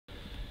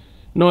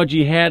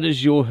Nigel, how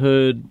does your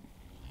herd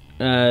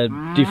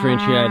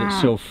differentiate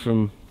itself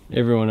from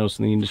everyone else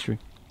in the industry?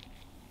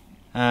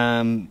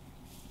 Ben,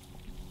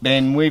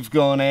 we've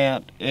gone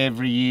out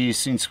every year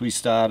since we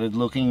started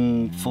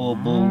looking for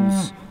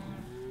bulls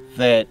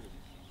that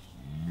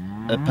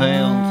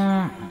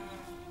appealed,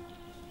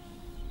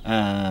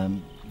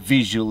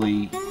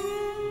 visually,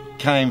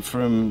 came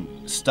from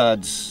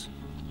studs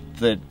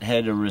that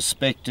had a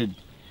respected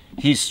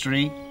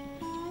history.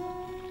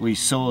 We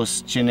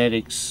sourced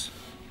genetics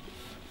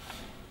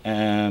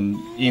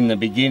in the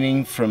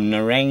beginning from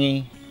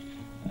Narangi,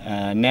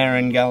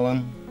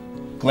 Narrangullen,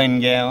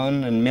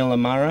 Glengowan and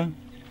Millamurra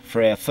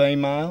for our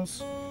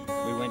females.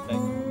 We went back.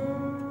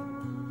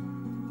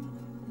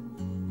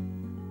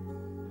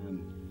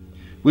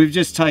 We've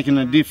just taken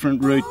a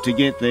different route to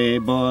get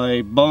there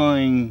by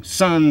buying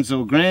sons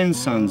or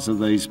grandsons of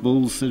these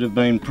bulls that have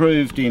been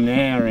proved in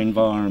our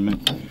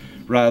environment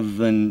rather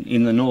than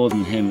in the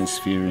Northern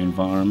Hemisphere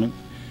environment.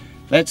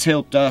 That's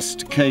helped us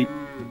to keep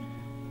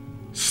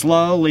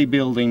slowly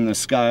building the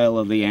scale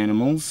of the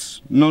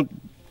animals, not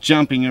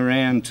jumping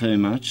around too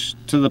much,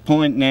 to the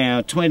point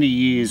now, 20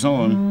 years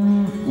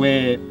on,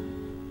 where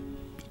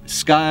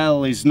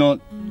scale is not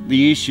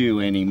the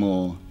issue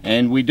anymore.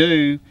 And we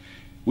believe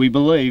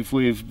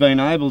we've been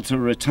able to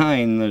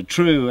retain the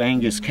true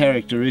Angus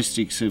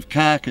characteristics of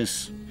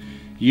carcass,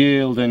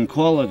 yield and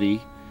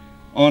quality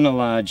on a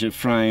larger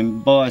frame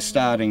by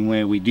starting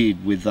where we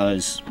did with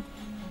those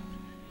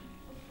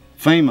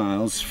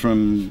females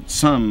from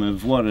some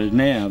of what are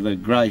now the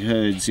great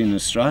herds in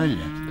Australia.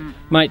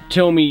 Mate,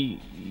 tell me,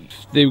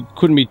 there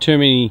couldn't be too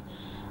many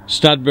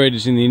stud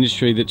breeders in the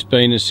industry that's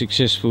been as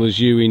successful as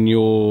you in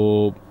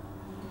your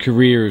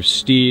career of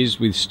steers,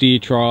 with steer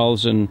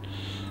trials and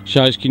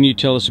shows. Can you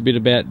tell us a bit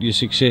about your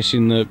success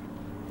in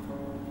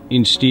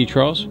steer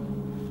trials?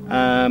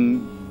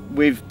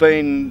 We've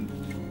been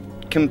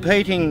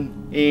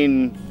competing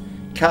in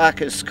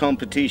carcass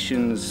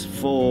competitions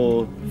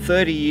for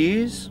 30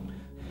 years,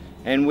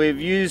 and we've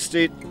used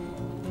it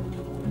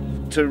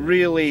to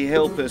really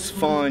help us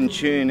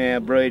fine-tune our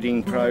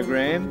breeding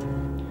program.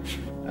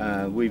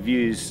 We've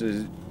used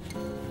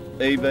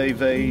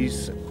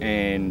EBVs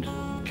and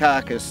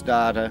carcass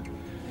data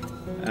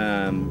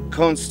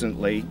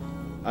constantly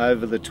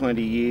over the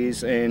 20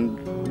 years,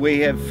 and we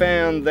have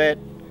found that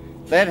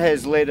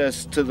has led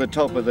us to the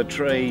top of the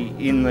tree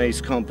in these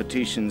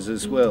competitions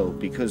as well,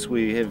 because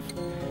we have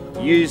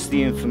used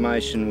the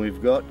information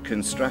we've got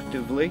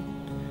constructively,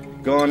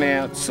 gone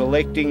out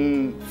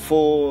selecting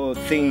for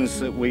things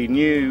that we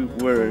knew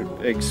were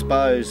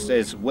exposed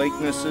as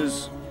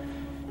weaknesses,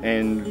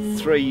 and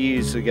 3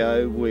 years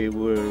ago we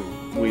were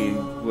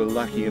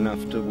lucky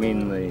enough to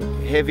win the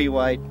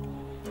heavyweight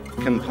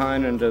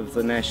component of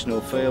the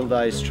National Field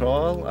Days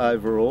trial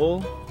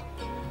overall.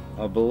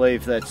 I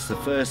believe that's the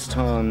first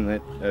time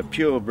that a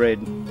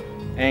purebred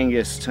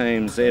Angus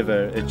team's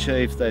ever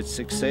achieved that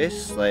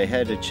success. They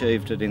had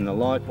achieved it in the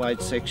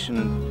lightweight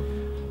section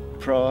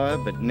prior,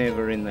 but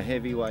never in the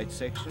heavyweight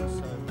section.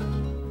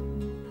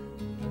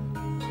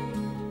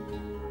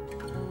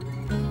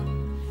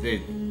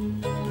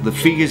 The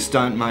figures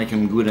don't make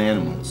them good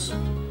animals,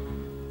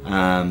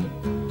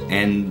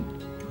 and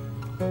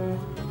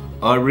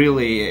I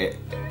really,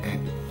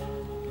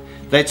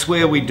 that's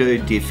where we do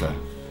differ.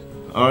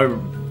 I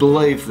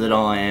believe that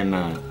I am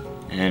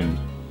an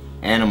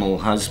animal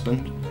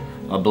husband.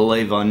 I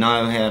believe I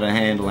know how to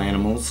handle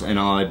animals, and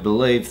I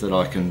believe that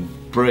I can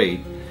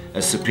breed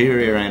a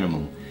superior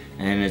animal.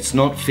 And it's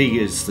not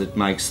figures that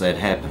makes that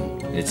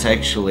happen. It's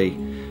actually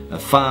a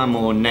far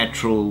more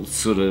natural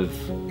sort of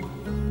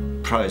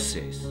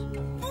process.